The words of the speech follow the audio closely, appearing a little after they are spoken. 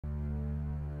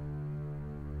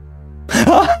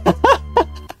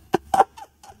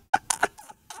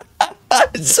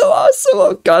It's so awesome.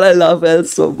 Oh god, I love Elle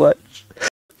so much.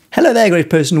 Hello there,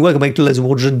 great person. Welcome back to Let's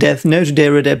Watch Death Note.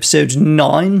 Today we're at episode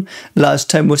 9. Last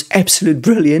time was absolute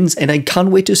brilliance, and I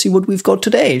can't wait to see what we've got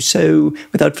today. So,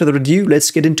 without further ado, let's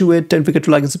get into it. Don't forget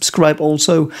to like and subscribe.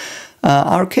 Also,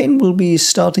 Arcane will be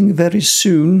starting very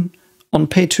soon on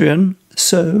Patreon.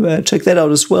 So, check that out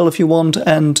as well if you want.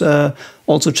 And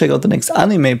also check out the next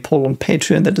anime poll on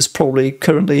Patreon that is probably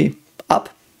currently up.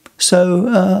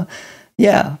 So,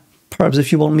 yeah. Perhaps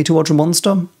if you want me to watch a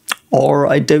monster, or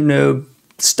I don't know,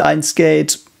 Steins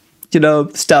Gate, you know,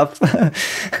 stuff.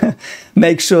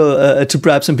 Make sure to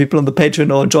grab some people on the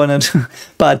Patreon or join it.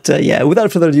 But yeah,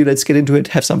 without further ado, let's get into it.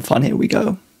 Have some fun. Here we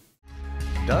go.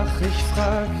 Doch ich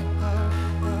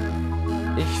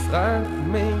frag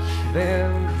mich, wer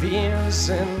wir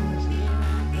sind.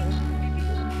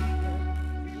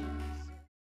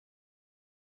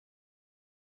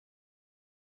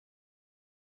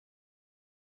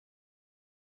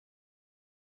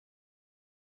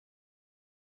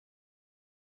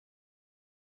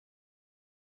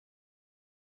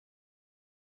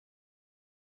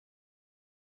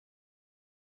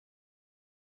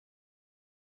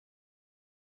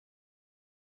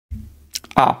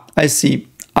 Ah, I see.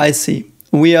 I see.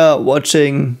 We are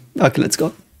watching... Okay, let's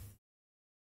go.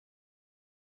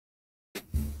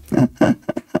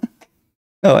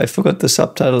 Oh, I forgot the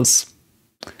subtitles.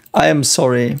 I am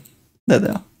sorry.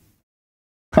 There.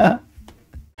 Ah,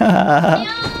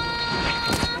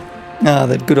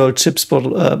 that good old chips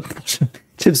bottle,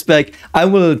 chips bag. I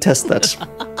will test that.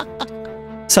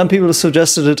 Some people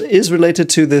suggested it is related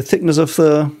to the thickness of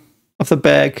the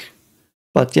bag,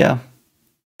 but yeah.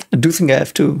 I do think I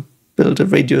have to build a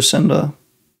radio sender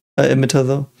emitter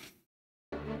though.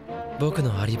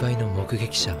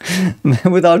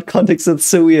 Without context, it's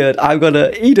so weird. I'm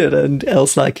gonna eat it, and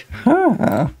Elle's like,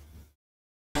 huh.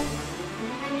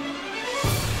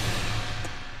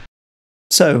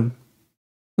 So,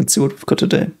 let's see what we've got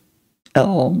today.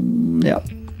 Yeah.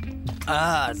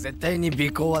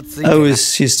 Oh,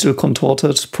 is he still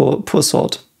contorted? Poor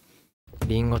sort. I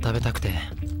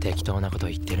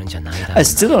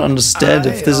still don't understand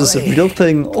if this is a real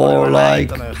thing or like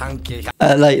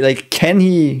can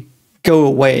he go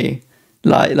away?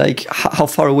 Like how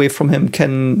far away from him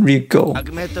can Ryuk go?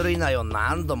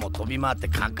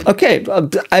 Okay,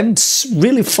 I'm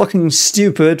really fucking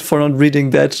stupid for not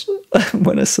reading that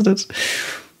when I said it.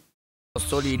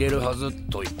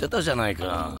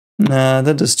 Nah,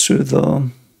 that is true though.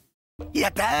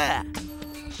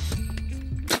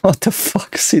 What the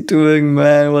fuck is he doing,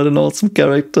 man? What an awesome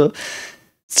character.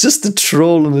 It's just a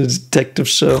troll in a detective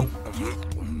show.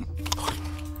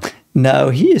 No,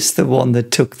 he is the one that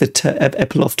took the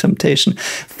apple of temptation.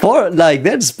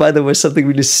 That's, by the way, something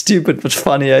really stupid but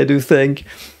funny, I do think.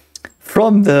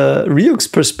 From the Ryuk's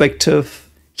perspective,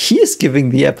 he is giving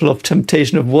the apple of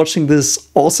temptation of watching this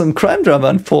awesome crime drama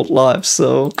unfold live.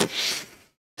 So, is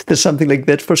there something like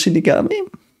that for Shinigami?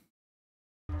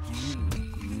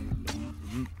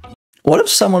 What if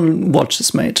someone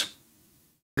watches, mate?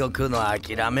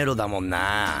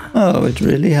 Oh, it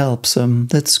really helps him.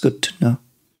 That's good to know.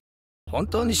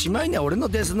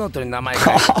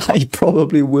 He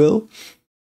probably will.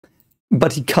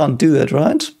 But he can't do that,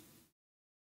 right?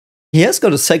 He has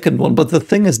got a second one, but the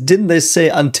thing is, didn't they say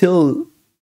until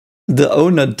the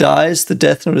owner dies, the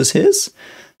death note is his?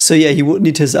 So yeah, he would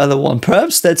need his other one.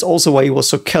 Perhaps that's also why he was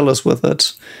so careless with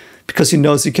it. Because he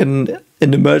knows he can,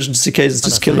 in emergency cases,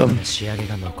 just kill him.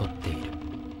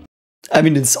 I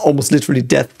mean, it's almost literally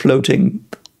death floating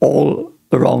all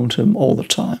around him all the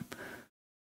time.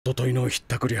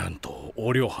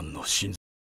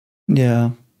 Yeah.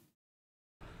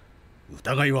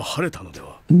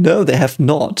 No, they have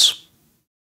not.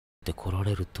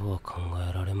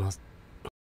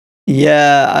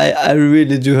 Yeah, I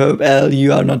really do hope, Elle,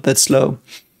 you are not that slow.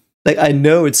 Like, I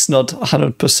know it's not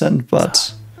 100%,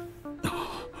 but...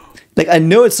 Like, I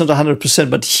know it's not 100%,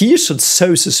 but he should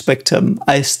so suspect him.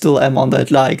 I still am on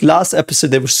that. Like, last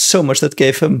episode, there was so much that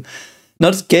gave him...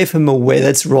 Not gave him away,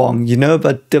 that's wrong, you know?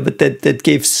 But that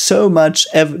gave so much,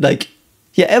 evidence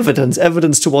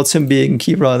towards him being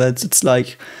Kira. That it's,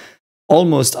 like,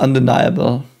 almost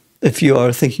undeniable, if you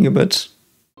are thinking a bit.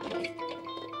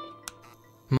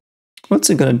 What's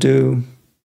he gonna do?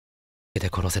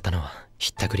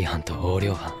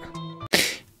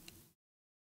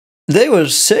 There were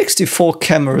 64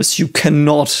 cameras. You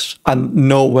cannot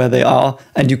know where they are,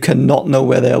 and you cannot know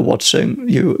where they are watching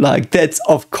you. Like, that's,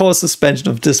 of course, suspension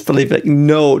of disbelief. Like,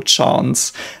 no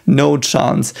chance. No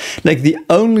chance. Like, the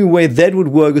only way that would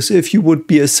work is if you would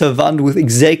be a savant with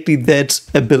exactly that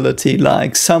ability.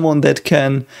 Like, someone that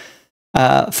can,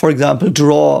 for example,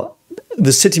 draw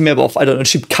the city map of, I don't know,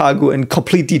 Chicago in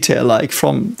complete detail, like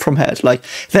from head. Like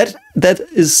that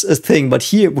is a thing, but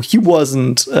he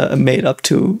wasn't made up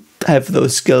to have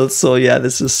those skills. So yeah,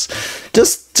 this is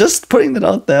just putting that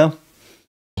out there.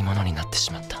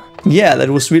 Yeah, that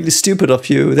was really stupid of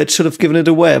you. That should have given it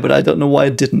away, but I don't know why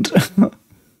it didn't.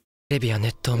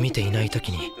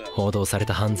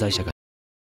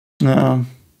 No.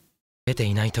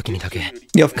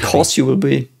 Yeah, of course you will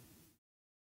be.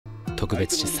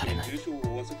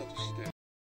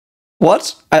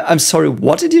 What? I'm sorry,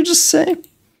 what did you just say?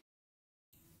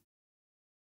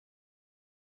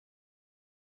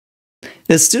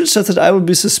 There's still just that I will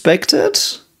be suspected?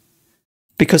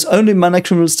 Because only mana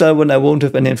criminals die when I won't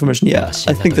have any information. Yeah,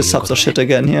 I think the subs are shit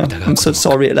again here. I'm so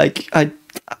sorry. Like,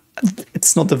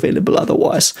 it's not available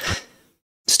otherwise.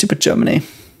 Stupid Germany.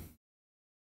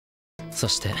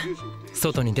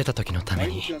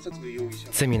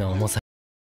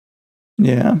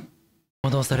 Yeah.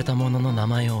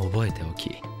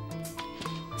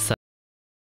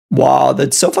 Wow,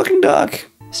 that's so fucking dark.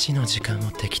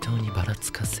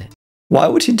 Why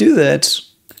would he do that?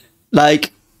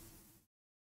 Like,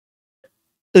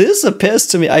 this appears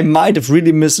to me, I might have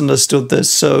really misunderstood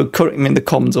this, so correct me in the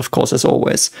comments, of course, as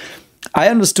always. I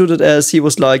understood it as he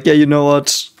was like, yeah, you know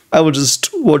what? I will just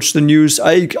watch the news.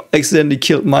 I accidentally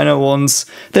killed minor ones.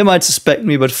 They might suspect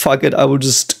me, but fuck it. I will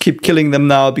just keep killing them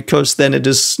now because then it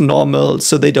is normal,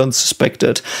 so they don't suspect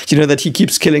it. You know, that he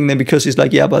keeps killing them because he's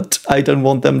like, yeah, but I don't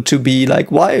want them to be like,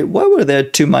 why were there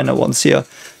 2 minor ones here?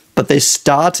 But they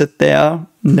started there,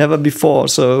 never before,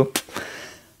 so...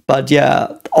 But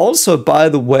yeah, also, by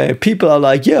the way, people are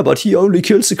like, yeah, but he only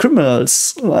kills the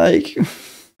criminals. Like,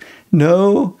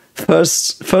 no.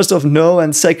 First off, no,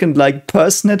 and second, like,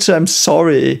 purse snatcher, I'm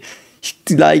sorry.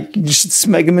 Like, you should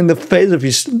smack him in the face if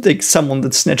you like someone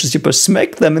that snatches your purse.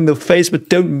 Smack them in the face, but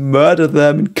don't murder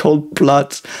them in cold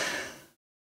blood.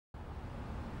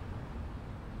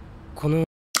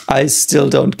 I still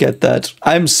don't get that.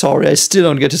 I'm sorry, I still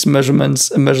don't get his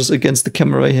measures against the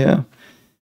camera here.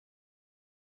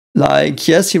 Like,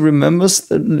 yes, he remembers,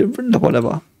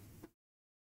 whatever.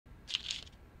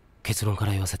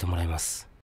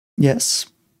 Yes.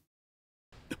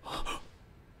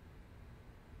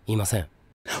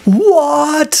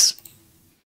 What?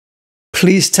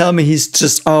 Please tell me he's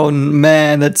just, oh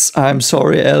man, I'm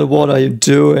sorry, El, what are you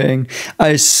doing?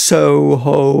 I so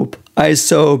hope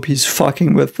he's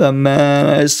fucking with them,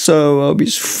 man. I so hope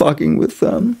he's fucking with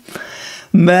them.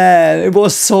 Man, it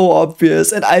was so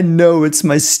obvious, and I know it's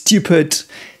my stupid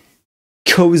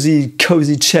cozy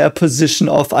chair position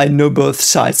of I know both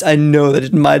sides. I know that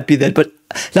it might be that, but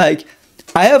like,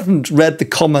 I haven't read the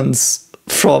comments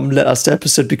from last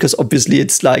episode because obviously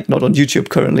it's like not on YouTube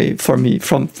currently for me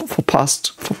for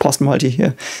past multi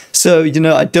here. So, you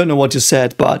know, I don't know what you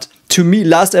said, but to me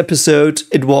last episode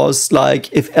it was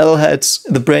like if L had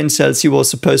the brain cells he was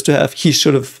supposed to have, he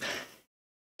should have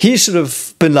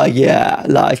been like, yeah,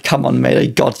 like, come on, mate, I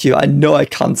got you. I know I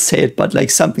can't say it, but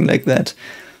like something like that.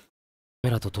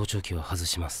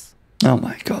 Oh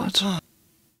my god.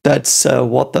 That's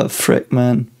what the frick,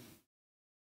 man.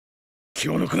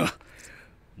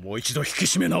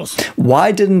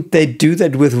 Why didn't they do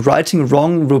that with writing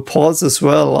wrong reports as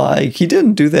well? Like, he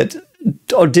didn't do that.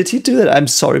 Or did he do that? I'm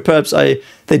sorry. Perhaps they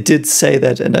did say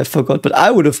that and I forgot. But I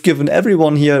would have given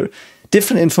everyone here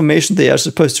different information they are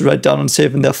supposed to write down and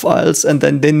save in their files. And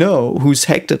then they know who's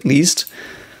hacked at least.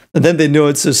 And then they know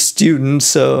it's a student,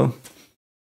 so...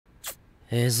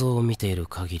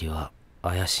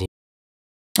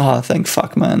 Ah, thank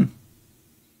fuck, man.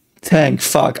 Thank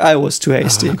fuck, I was too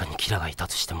hasty.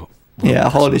 Yeah,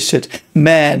 holy shit.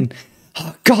 Man,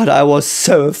 oh god, I was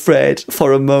so afraid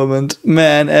for a moment.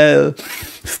 Man, L,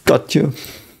 got you.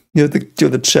 You're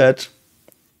the chat.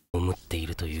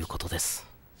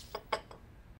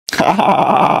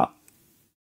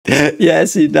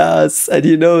 Yes, he does. And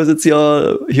he knows it's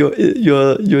your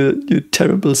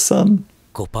terrible son.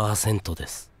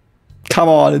 5% Come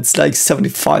on, it's like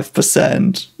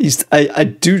 75%. I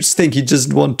do think he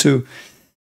doesn't want to.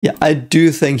 Yeah, I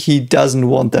do think he doesn't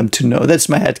want them to know. That's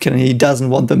my headcanon. He doesn't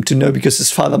want them to know because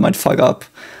his father might fuck up.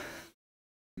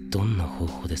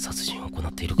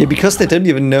 Yeah, because they don't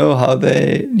even know how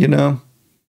they, you know.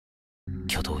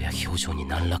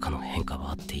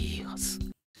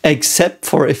 Except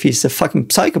for if he's a fucking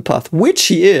psychopath, which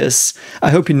he is. I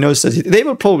hope he knows that. They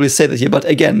will probably say that here, but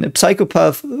again, a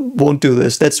psychopath won't do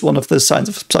this. That's one of the signs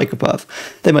of a psychopath.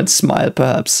 They might smile,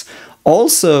 perhaps.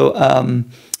 Also,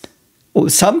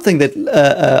 something that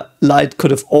Light could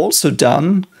have also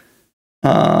done.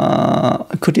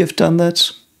 Could he have done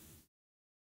that?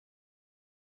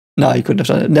 No, he couldn't have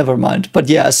done it. Never mind. But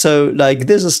yeah, so like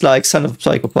this is like son of a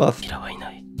psychopath.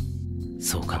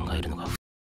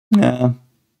 Yeah.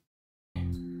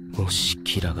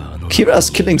 Kira's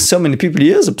killing so many people.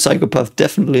 He is a psychopath,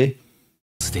 definitely.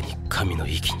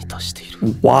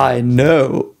 Why?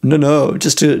 No.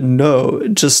 Just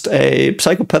a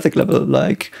psychopathic level,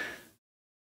 like.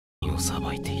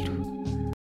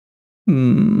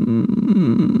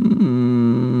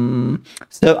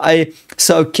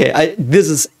 This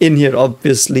is in here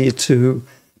obviously to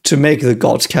make the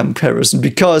god comparison,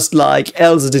 because like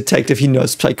L's a detective, he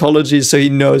knows psychology, so he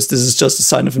knows this is just a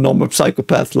sign of a normal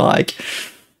psychopath. Like,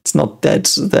 it's not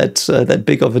that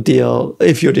big of a deal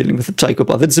if you're dealing with a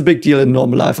psychopath. It's a big deal in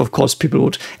normal life, of course. People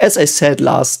would, as I said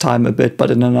last time a bit,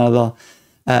 but in another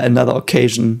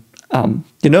occasion,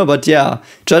 But yeah,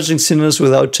 judging sinners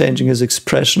without changing his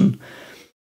expression.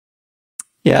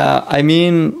 Yeah, I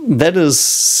mean, that is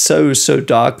so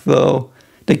dark, though.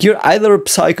 Like, you're either a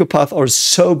psychopath or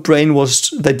so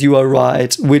brainwashed that you are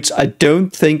right, which I don't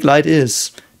think Light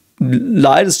is.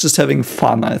 Light is just having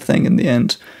fun, I think, in the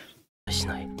end.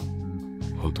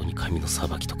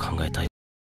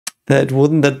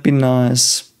 Wouldn't that be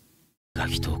nice?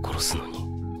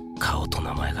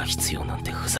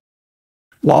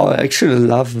 Wow, I actually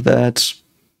love that.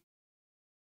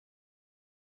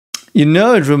 You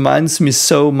know, it reminds me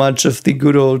so much of the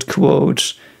good old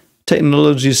quote,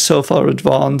 technology is so far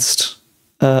advanced,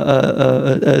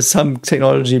 some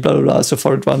technology, blah, blah, blah, so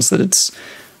far advanced that it's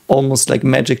almost like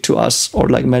magic to us, or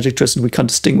like magic to us and we can't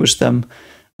distinguish them.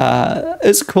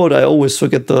 It's a quote I always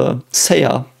forget the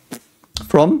sayer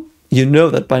from. You know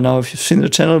that by now if you've seen the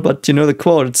channel, but you know the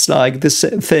quote. It's like this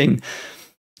thing.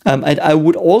 And I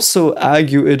would also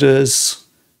argue it is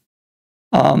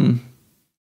a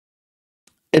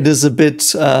bit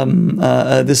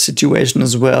this situation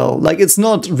as well. Like, it's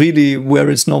not really where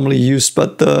it's normally used,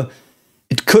 but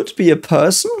it could be a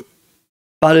person,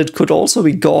 but it could also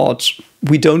be God.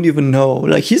 We don't even know.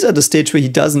 Like, he's at a stage where he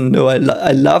doesn't know.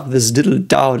 I love this little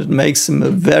doubt. It makes him a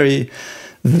very,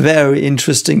 very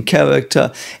interesting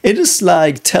character. It is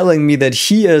like telling me that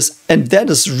he is, and that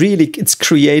is really, it's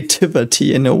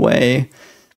creativity in a way.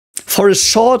 For a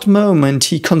short moment,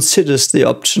 he considers the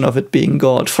option of it being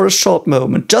God. For a short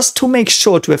moment, just to make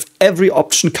sure to have every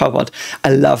option covered. I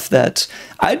love that.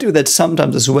 I do that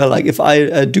sometimes as well. Like, if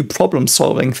I do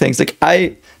problem-solving things, like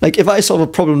if I solve a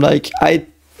problem, like I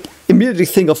immediately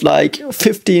think of like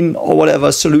 15 or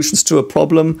whatever solutions to a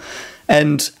problem.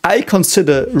 And I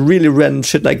consider really random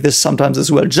shit like this sometimes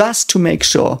as well, just to make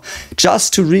sure,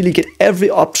 just to really get every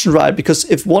option right. Because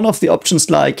if one of the options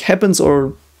like happens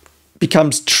or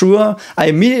becomes truer, I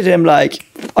immediately am like,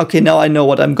 okay, now I know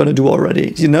what I'm gonna do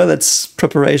already. You know, that's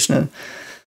preparation.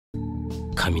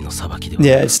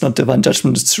 Yeah, it's not divine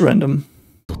judgment, it's random.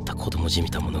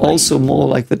 Also more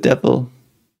like the devil.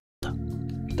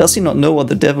 Does he not know what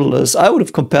the devil is? I would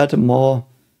have compared him more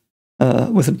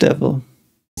with the devil.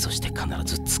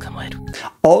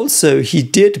 Also, he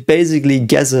did basically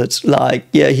guess it, like,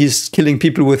 yeah, he's killing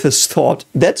people with his thought.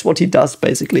 That's what he does,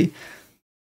 basically.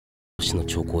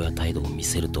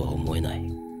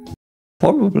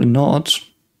 Probably not.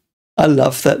 I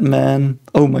love that man.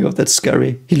 Oh my god, that's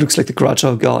scary. He looks like the Grudge,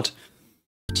 oh god.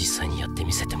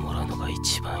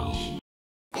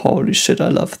 Holy shit, I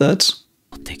love that.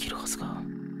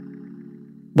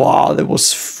 Wow, that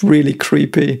was really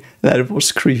creepy. That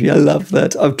was creepy. I love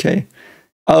that. Okay.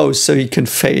 Oh, so he can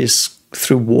phase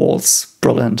through walls.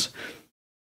 Brilliant.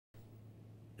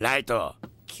 Yeah,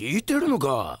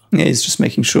 he's just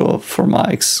making sure for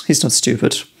mics. He's not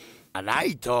stupid.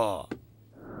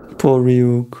 Poor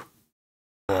Ryuk.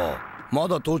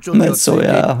 That's so,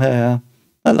 yeah.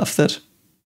 I love that.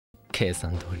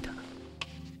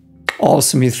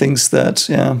 Awesome, he thinks that,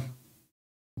 yeah.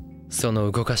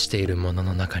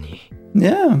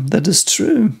 Yeah, that is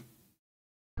true.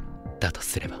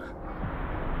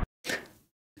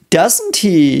 Doesn't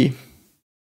he?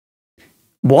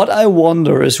 What I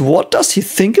wonder is, what does he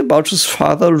think about his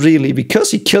father really?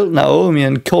 Because he killed Naomi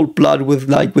in cold blood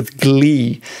with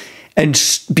glee, and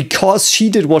because she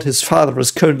did what his father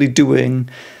is currently doing,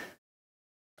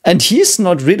 and he's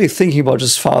not really thinking about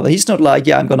his father. He's not like,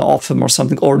 yeah, I'm gonna off him or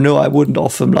something, or no, I wouldn't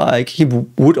off him. Like, he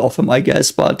would off him, I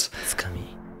guess, but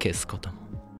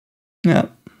yeah.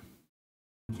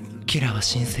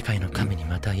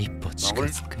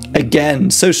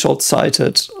 Again, so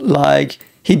short-sighted. Like,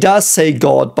 he does say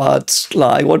God, but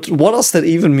like, what does that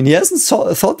even mean? He hasn't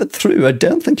thought that through. I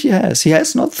don't think he has. He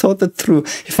has not thought that through.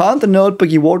 He found the notebook,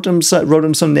 he wrote him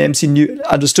some names, he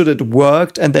understood it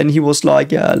worked, and then he was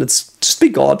like, yeah, let's just be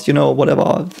God, you know,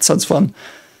 whatever. It sounds fun.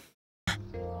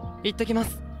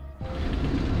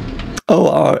 Oh,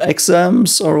 our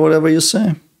exams or whatever you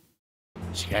say.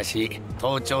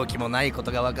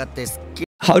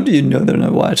 How do you know there are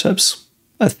no wiretaps?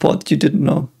 I thought you didn't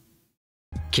know.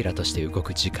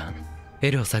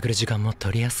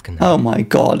 Oh my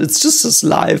god, it's just his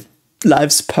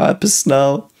life's purpose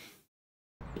now.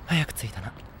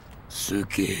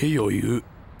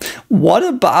 What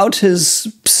about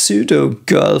his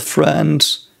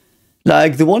pseudo-girlfriend?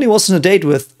 Like, the one he was on a date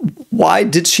with, why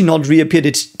did she not reappear?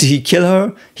 Did he kill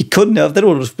her? He couldn't have. That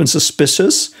would have been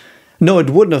suspicious. No, it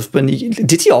wouldn't have been.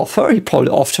 Did he off her? He probably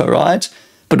offed her, right?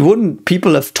 But wouldn't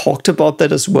people have talked about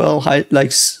that as well?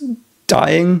 Like,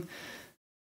 dying?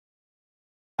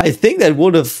 I think that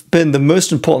would have been the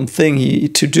most important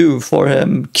thing to do for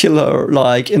him. Kill her,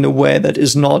 like, in a way that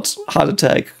is not heart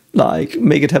attack. Like,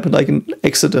 make it happen like an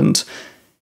accident.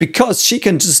 Because she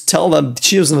can just tell them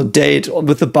she was on a date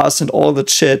with the bus and all that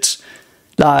shit.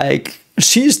 Like,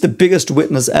 she's the biggest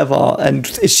witness ever. And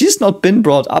if she's not been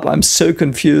brought up, I'm so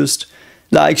confused.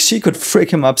 Like, she could frick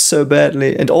him up so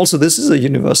badly. And also, this is a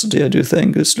university, I do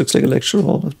think. This looks like a lecture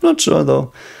hall. I'm not sure,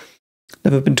 though.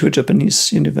 Never been to a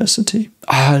Japanese university.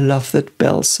 Oh, I love that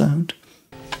bell sound.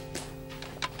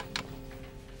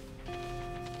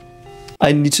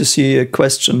 I need to see a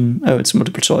question. Oh, it's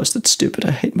multiple choice. That's stupid.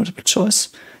 I hate multiple choice.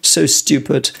 So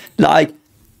stupid. Like,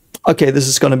 okay, this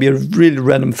is going to be a really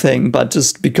random thing, but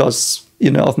just because, you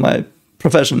know, of my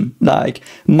profession, like,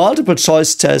 multiple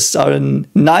choice tests are in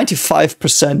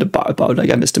 95% about, like,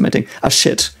 I'm estimating, are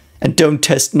shit and don't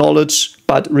test knowledge,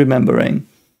 but remembering.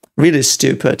 Really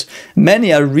stupid.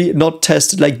 Many are not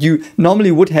tested. Like, you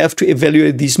normally would have to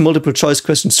evaluate these multiple choice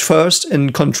questions first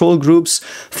in control groups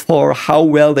for how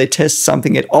well they test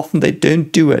something, and often they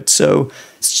don't do it. So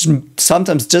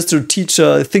sometimes just a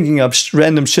teacher thinking of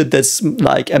random shit that's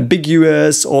like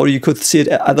ambiguous, or you could see it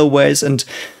other ways. And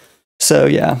so,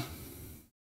 yeah,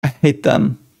 I hate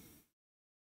them.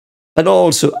 But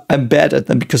also, I'm bad at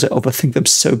them because I overthink them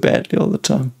so badly all the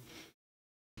time.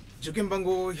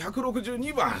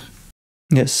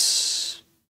 Yes.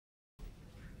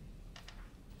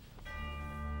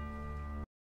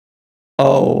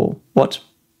 Oh, what?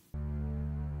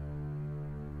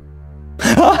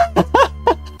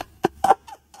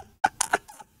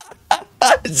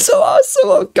 It's so awesome.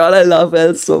 Oh god, I love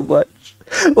Elle so much.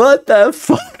 What the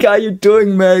fuck are you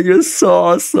doing, man? You're so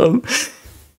awesome.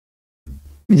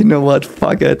 You know what?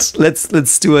 Fuck it.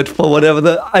 Let's do it for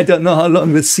whatever I don't know how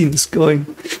long this scene is going.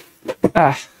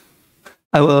 I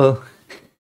will.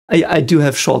 I do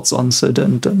have shorts on, so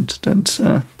don't.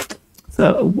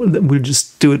 So we'll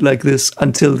just do it like this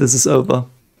until this is over.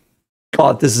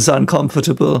 God, this is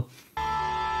uncomfortable.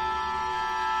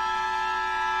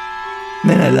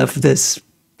 Man, I love this.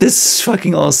 This is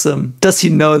fucking awesome. Does he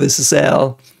know this is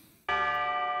Elle?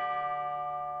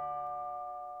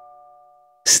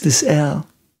 Is this Elle?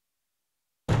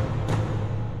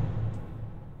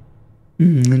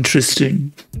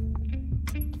 Interesting.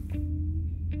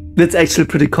 That's actually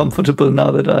pretty comfortable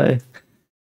now that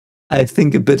I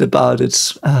think a bit about it.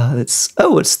 It's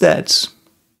that.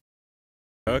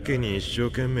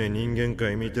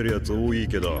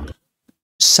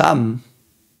 Some.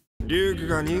 He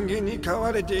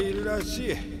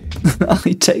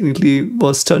technically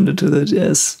was turned into that,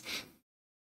 yes.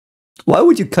 Why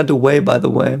would you cut away, by the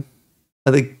way?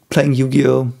 Are they playing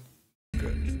Yu-Gi-Oh?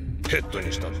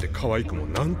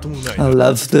 I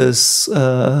love this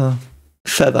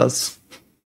feathers.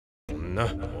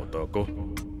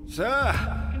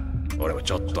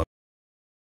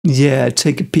 Yeah,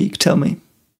 take a peek, tell me.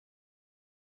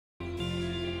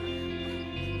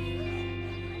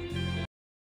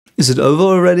 Is it over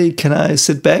already? Can I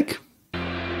sit back?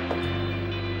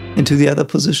 Into the other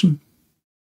position?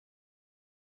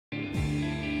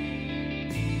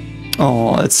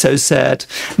 Oh, it's so sad.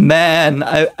 Man,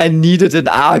 I needed an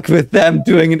arc with them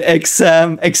doing an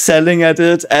exam, excelling at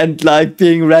it, and like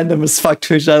being random as fuck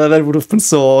to each other. That would have been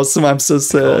so awesome. I'm so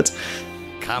sad.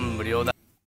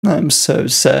 I'm so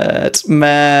sad.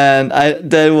 Man,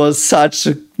 that was such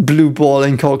a blue ball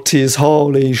in cocktease.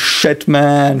 Holy shit,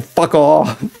 man. Fuck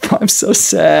off. I'm so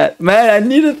sad. Man, I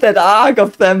needed that arc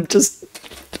of them just...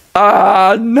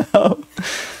 Ah, no.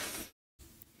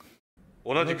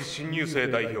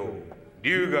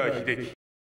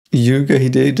 Ryuga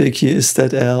Hideki is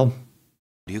that Elle.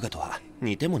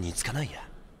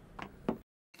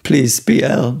 Please be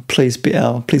Elle. Please be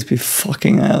Elle. Please be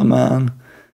fucking Elle, man.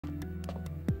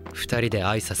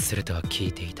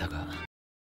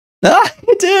 Ah,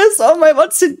 it is! Oh my,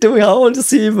 what's he doing? How old is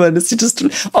he even? Is he just...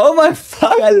 Oh my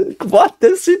fuck, what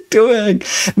is he doing?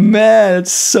 Man,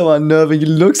 it's so unnerving. He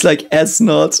looks like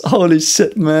S-Not. Holy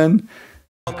shit, man.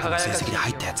 Oh,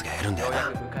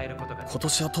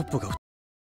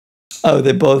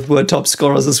 they both were top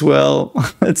scorers as well.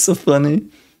 It's so funny.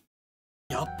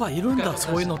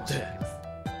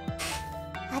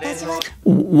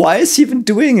 Why is he even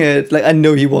doing it? Like, I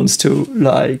know he wants to,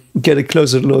 like, get a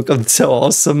closer look. Oh, it's so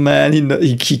awesome, man.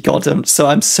 He got him. So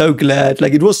I'm so glad.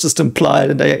 Like, it was just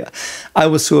implied, and I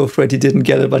was so afraid he didn't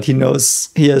get it, but he knows.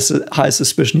 He has a high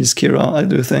suspicion he's Kira, I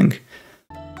do think.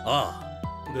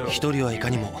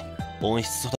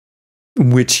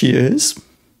 Which he is.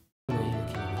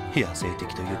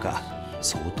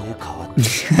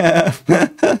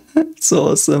 It's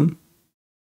awesome.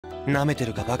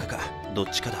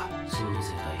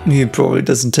 He probably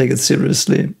doesn't take it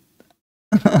seriously.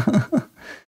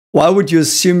 Why would you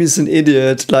assume he's an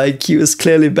idiot? Like, he was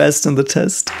clearly best in the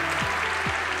test.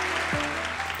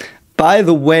 By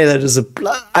the way,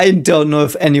 I don't know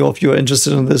if any of you are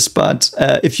interested in this, but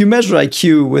if you measure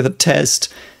IQ with a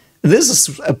test, this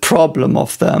is a problem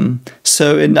of them.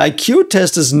 So an IQ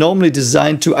test is normally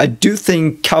designed to, I do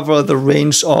think, cover the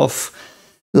range of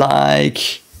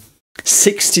like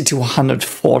 60 to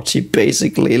 140,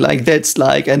 basically. Like, that's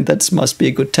like, and that must be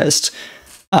a good test.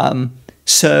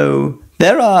 So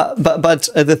there are, but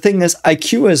the thing is,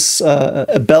 IQ is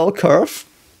a bell curve.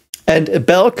 And a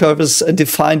bell curve is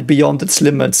defined beyond its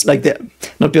limits. Like,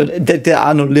 not beyond, there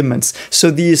are no limits.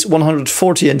 So these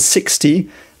 140 and 60,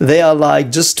 they are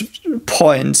like just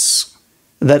points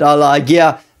that are like,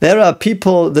 yeah, there are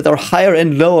people that are higher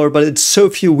and lower, but it's so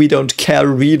few we don't care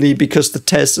really, because the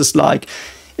test is like,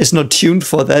 it's not tuned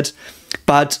for that.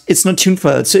 But it's not tuned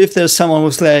for that. So if there's someone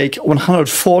with like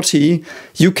 140,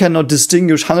 you cannot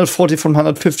distinguish 140 from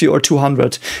 150 or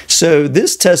 200. So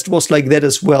this test was like that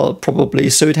as well, probably.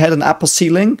 So it had an upper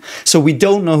ceiling. So we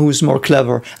don't know who's more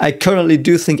clever. I currently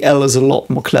do think L is a lot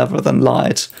more clever than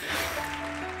Light.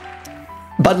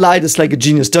 But Light is like a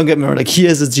genius. Don't get me wrong. Like, he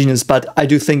is a genius, but I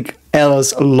do think L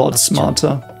is a lot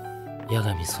smarter.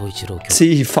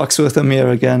 See, he fucks with the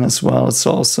mirror again as well. It's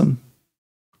awesome.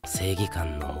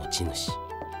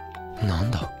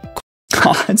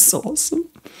 Oh, it's awesome.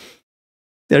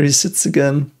 There he sits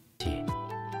again.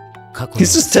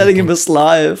 He's just telling him his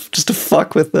life, just to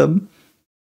fuck with him.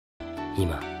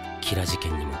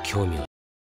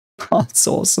 Oh, it's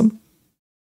awesome.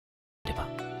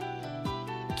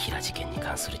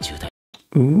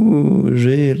 Ooh,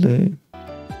 really?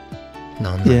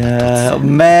 Yeah,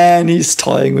 man, he's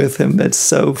toying with him. That's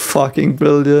so fucking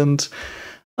brilliant.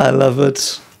 I love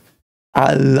it.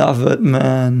 I love it,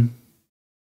 man.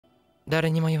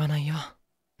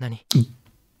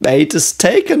 Bait is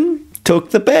taken. Took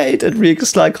the bait, and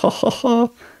Rika's like, ha ha ha.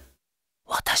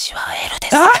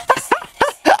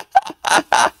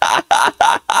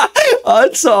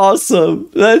 That's awesome.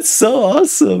 That's so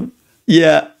awesome.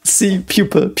 Yeah, see,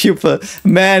 pupil.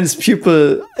 Man's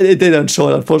pupil, they don't show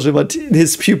it, unfortunately, but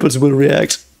his pupils will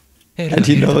react. And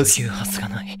he knows.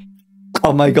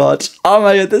 Oh my god,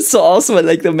 that's so awesome. I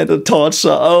like the mental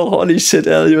torture. Oh, holy shit,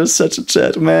 El, you're such a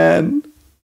chat, man.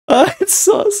 Oh, it's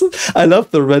so awesome. I love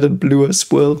the red and blue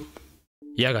as well.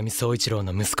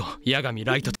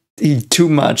 He too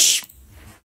much.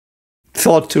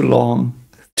 Thought too long.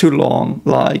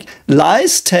 Like,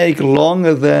 lies take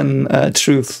longer than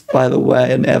truth, by the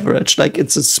way, on average. Like,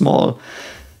 it's a small.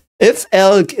 If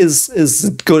Elk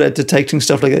is good at detecting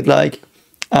stuff like that, like,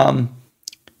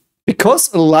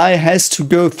 because a lie has to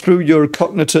go through your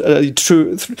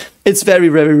cognitive, it's very,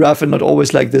 very rough and not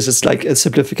always like this. It's like a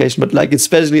simplification, but like,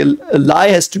 especially a lie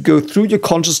has to go through your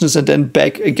consciousness and then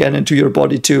back again into your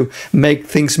body to make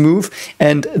things move.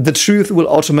 And the truth will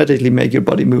automatically make your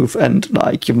body move and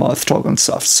like your mouth talk and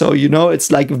stuff. So, you know, it's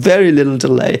like very little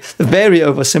delay, very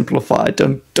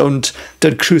oversimplified. Don't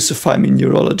crucify me,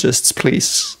 neurologists,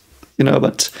 please. You know,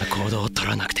 but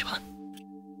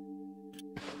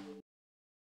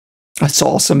that's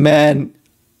awesome, man.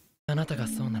 Yeah,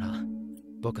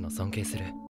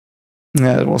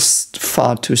 it was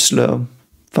far too slow.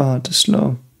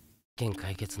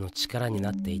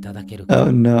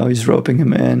 Oh no, he's roping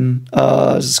him in.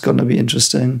 This is gonna be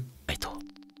interesting.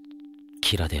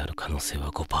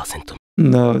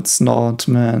 No, it's not,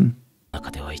 man.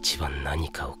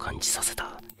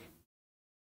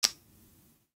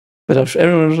 But I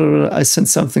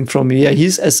sense something from you. Yeah,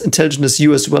 he's as intelligent as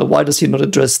you as well. Why does he not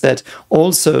address that?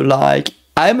 Also, like,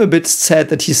 I'm a bit sad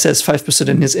that he says 5%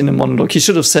 in his inner monologue. He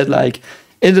should have said, like,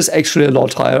 it is actually a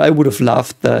lot higher. I would have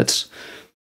loved that.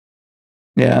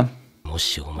 Yeah.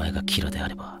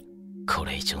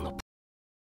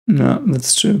 No,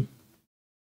 that's true.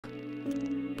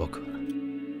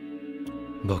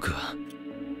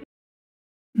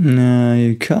 No,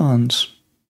 you can't.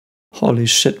 Holy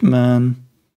shit, man.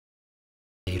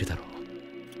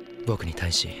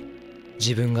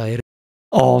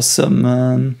 Awesome,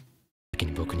 man.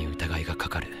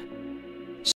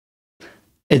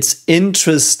 It's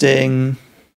interesting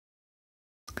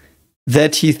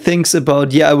that he thinks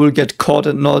about, yeah, I will get caught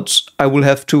and not, I will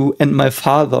have to end my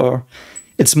father.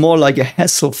 It's more like a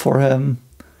hassle for him.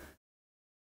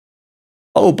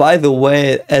 Oh, by the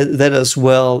way, that as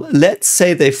well. Let's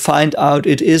say they find out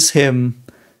it is him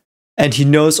and he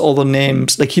knows all the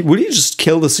names. Like, will he just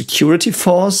kill the security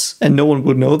force and no one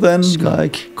will know then?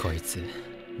 Like,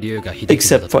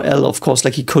 except for L, of course.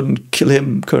 Like, he couldn't kill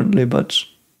him currently, but...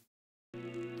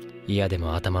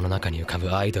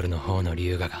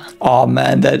 Oh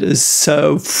man, that is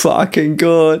so fucking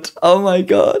good. Oh my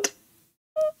god.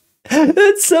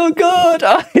 It's so good.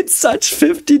 Oh, it's such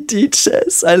 50D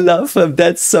chess. I love him.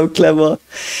 That's so clever.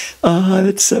 Oh,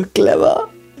 that's so clever.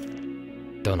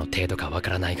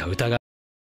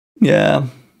 Yeah.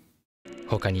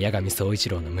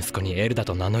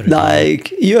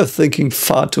 Like, you're thinking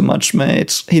far too much,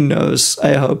 mate. He knows.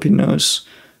 I hope he knows.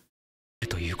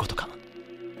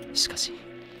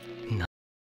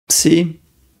 See?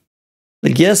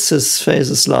 Like, yes, his face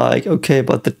is like, okay,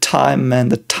 but the time, man,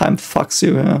 the time fucks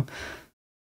you, yeah?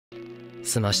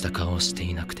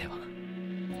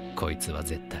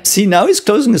 See, now he's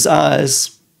closing his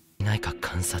eyes.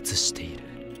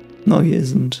 No, he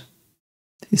isn't.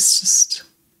 He's just...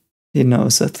 He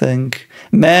knows, I think.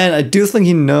 Man, I do think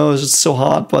he knows. It's so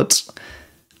hard, but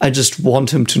I just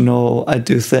want him to know. I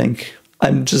do think.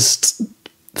 I'm just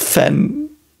fanning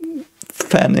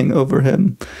over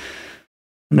him.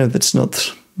 No, that's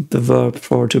not the verb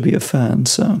for to be a fan,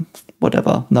 so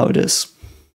whatever. Now it is.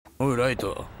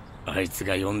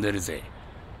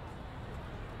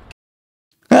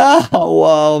 Ah,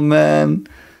 wow, man.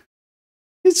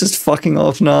 He's just fucking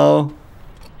off now.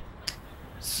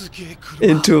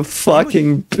 Into a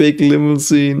fucking big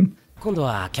limousine.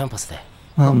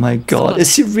 Oh my god.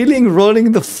 Is he really enrolling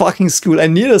in the fucking school? I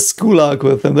need a school arc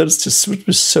with him. That's just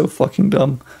so fucking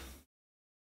dumb.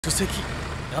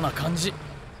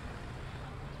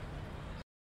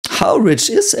 How rich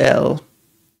is L?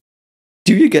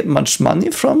 Do you get much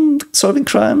money from solving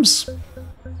crimes?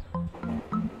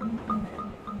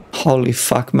 Holy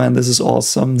fuck, man, this is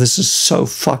awesome. This is so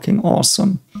fucking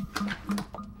awesome.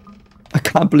 I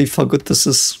can't believe how good this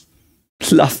is.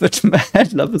 Love it, man. I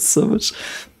love it so much.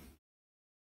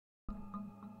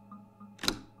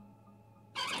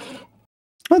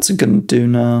 What's he gonna do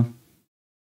now?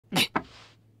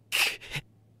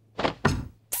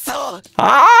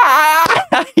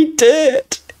 Ah! He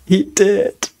did! He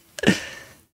did!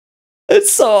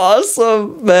 It's so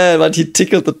awesome, man. But he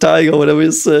tickled the tiger, whatever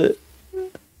you say.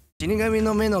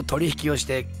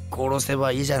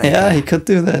 Yeah, he could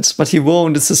do that, but he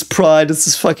won't. It's his pride. It's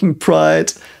his fucking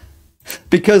pride.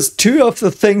 Because two of the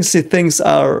things he thinks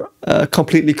are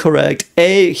completely correct.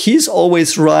 A, he's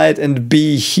always right, and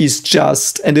B, he's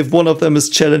just. And if one of them is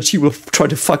challenged, he will try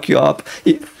to fuck you up.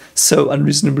 So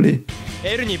unreasonably.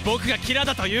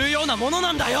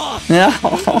 Yeah,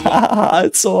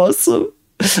 it's awesome.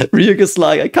 Ryuk is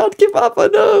like, I can't give up, I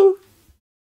know.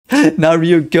 Now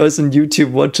Ryuk goes on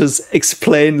YouTube, watches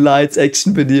explain lights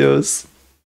action videos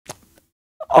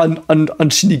on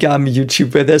Shinigami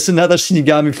YouTube, where there's another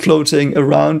Shinigami floating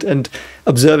around and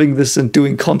observing this and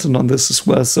doing content on this as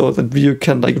well, so that Ryuk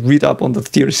can like read up on the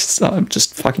theories. So I'm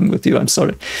just fucking with you, I'm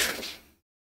sorry.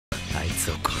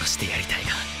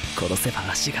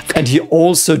 And he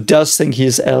also does think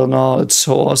he's L now. It's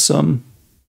so awesome.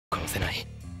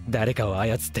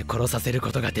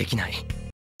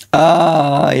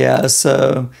 Ah, yeah,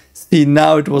 so see,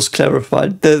 now it was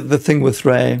clarified. The thing with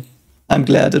Ray. I'm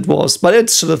glad it was, but it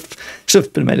should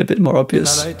have been made a bit more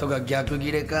obvious.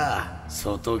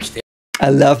 I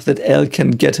love that L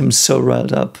can get him so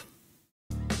riled up.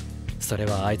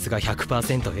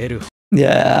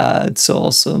 Yeah, it's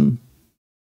awesome.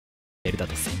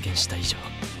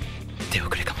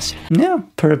 Yeah,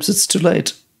 perhaps it's too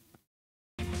late.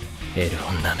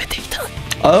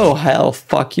 Oh, hell,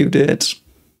 fuck you did.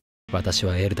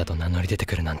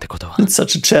 It's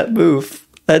such a chat move.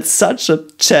 That's such a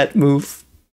chat move.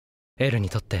 Yeah,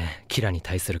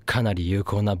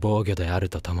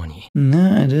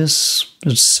 it is.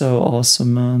 It's so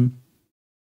awesome, man.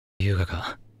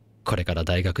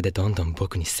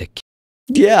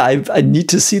 Yeah, I need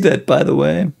to see that, by the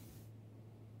way.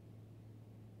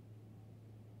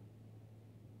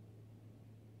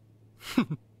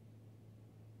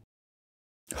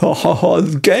 Oh,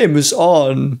 the game is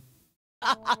on.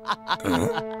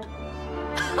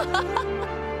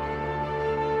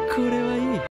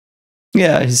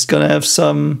 Yeah, he's gonna have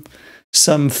some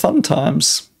fun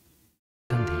times.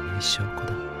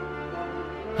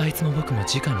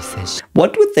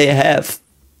 What would they have?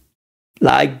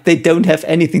 Like, they don't have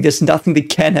anything. There's nothing they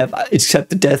can have except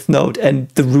the Death Note and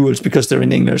the rules because they're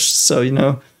in English. So, you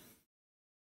know,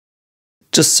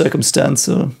 just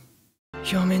circumstantial.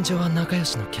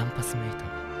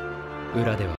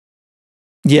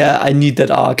 Yeah, I need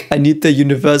that arc. I need the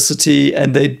university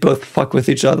and they both fuck with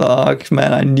each other arc.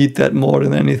 Man, I need that more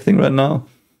than anything right now.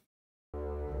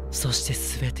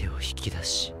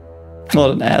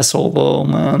 Not an asshole though,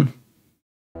 man.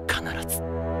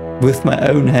 With my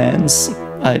own hands.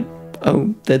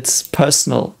 Oh, that's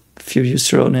personal. If you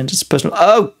use your own hands, it's personal.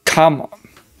 Oh, come on.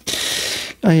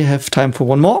 I have time for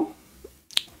one more.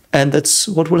 And that's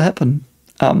what will happen.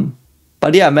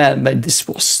 But yeah, man, this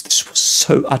was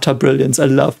so utter brilliance. I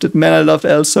loved it. Man, I loved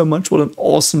L so much. What an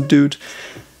awesome dude.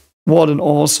 What an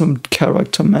awesome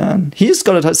character, man. He's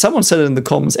got it. Someone said it in the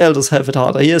comments. L does have it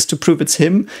harder. He has to prove it's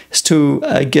him. He has to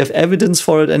give evidence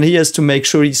for it. And he has to make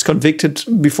sure he's convicted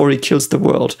before he kills the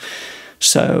world.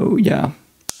 So, yeah.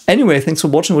 Anyway, thanks for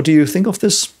watching. What do you think of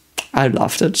this? I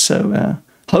loved it. So,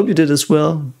 hope you did as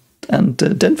well. And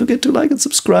don't forget to like and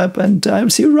subscribe. And I will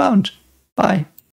see you around. Bye.